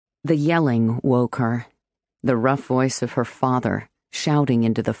The yelling woke her, the rough voice of her father shouting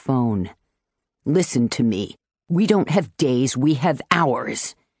into the phone. "Listen to me. We don't have days, we have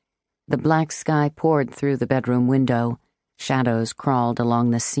hours." The black sky poured through the bedroom window. Shadows crawled along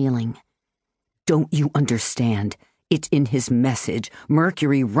the ceiling. "Don't you understand? It's in his message.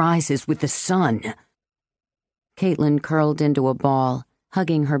 Mercury rises with the sun." Caitlin curled into a ball,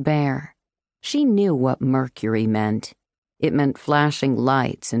 hugging her bear. She knew what Mercury meant. It meant flashing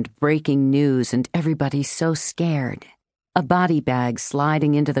lights and breaking news and everybody so scared. A body bag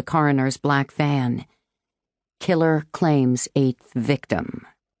sliding into the coroner's black van. Killer claims 8th victim.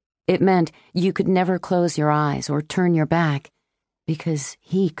 It meant you could never close your eyes or turn your back, because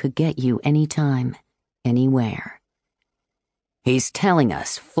he could get you anytime, anywhere. "He's telling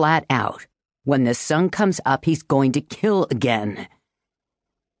us flat out, when the sun comes up, he's going to kill again."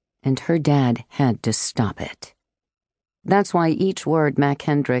 And her dad had to stop it. That's why each word Mac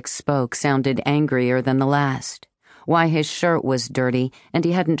Hendricks spoke sounded angrier than the last, why his shirt was dirty and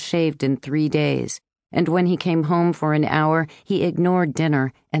he hadn't shaved in 3 days, and when he came home for an hour, he ignored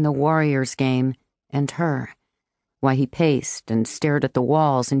dinner and the Warriors game and her, why he paced and stared at the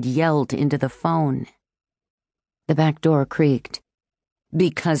walls and yelled into the phone. The back door creaked.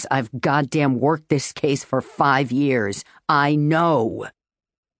 "Because I've goddamn worked this case for 5 years. I know."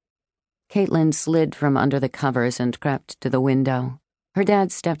 Caitlin slid from under the covers and crept to the window. Her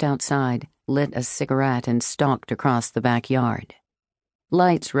dad stepped outside, lit a cigarette, and stalked across the backyard.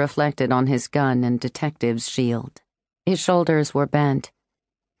 Lights reflected on his gun and detective's shield. His shoulders were bent.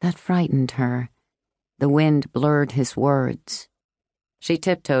 That frightened her. The wind blurred his words. She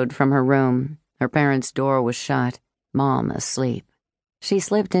tiptoed from her room. Her parents' door was shut, Mom asleep. She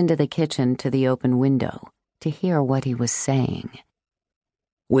slipped into the kitchen to the open window to hear what he was saying.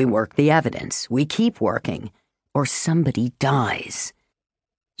 "We work the evidence. We keep working. Or somebody dies."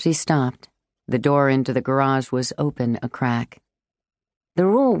 She stopped. The door into the garage was open a crack. The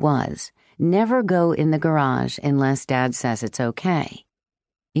rule was, never go in the garage unless Dad says it's okay.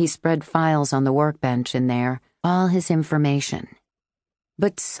 He spread files on the workbench in there, all his information.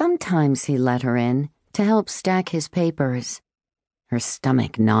 But sometimes he let her in to help stack his papers. Her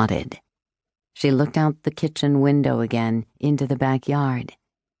stomach knotted. She looked out the kitchen window again into the backyard.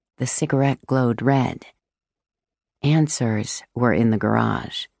 The cigarette glowed red. Answers were in the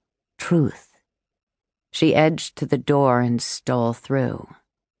garage. Truth. She edged to the door and stole through.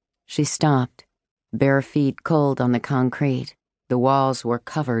 She stopped, bare feet cold on the concrete. The walls were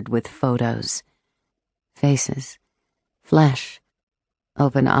covered with photos. Faces. Flesh.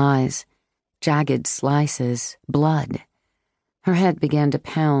 Open eyes. Jagged slices. Blood. Her head began to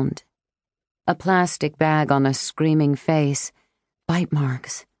pound. A plastic bag on a screaming face. Bite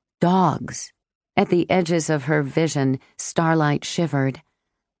marks. Dogs. At the edges of her vision, starlight shivered.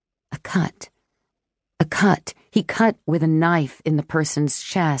 A cut. A cut. He cut with a knife in the person's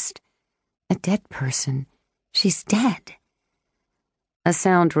chest. A dead person. She's dead. A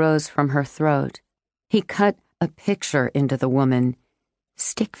sound rose from her throat. He cut a picture into the woman.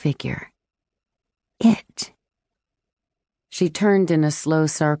 Stick figure. It. She turned in a slow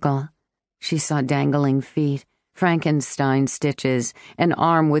circle. She saw dangling feet, Frankenstein stitches, an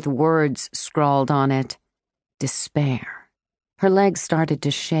arm with words scrawled on it. Despair. Her legs started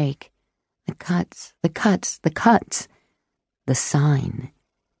to shake. The cuts, the cuts, the cuts. The sign.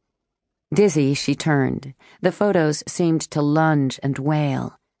 Dizzy, she turned. The photos seemed to lunge and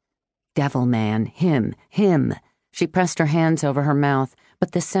wail. Devil man, him. She pressed her hands over her mouth,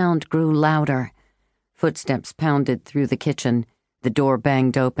 but the sound grew louder. Footsteps pounded through the kitchen. The door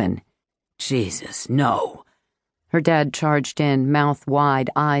banged open. "Jesus, no." Her dad charged in, mouth wide,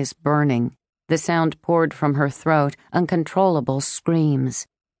 eyes burning. The sound poured from her throat, uncontrollable screams.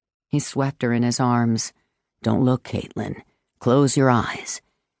 He swept her in his arms. "Don't look, Caitlin. Close your eyes."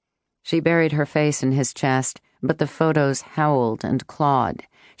 She buried her face in his chest, but the photos howled and clawed.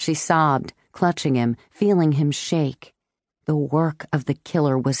 She sobbed, clutching him, feeling him shake. The work of the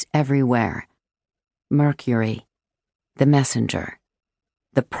killer was everywhere. Mercury, the messenger,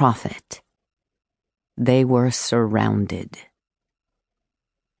 the prophet. They were surrounded.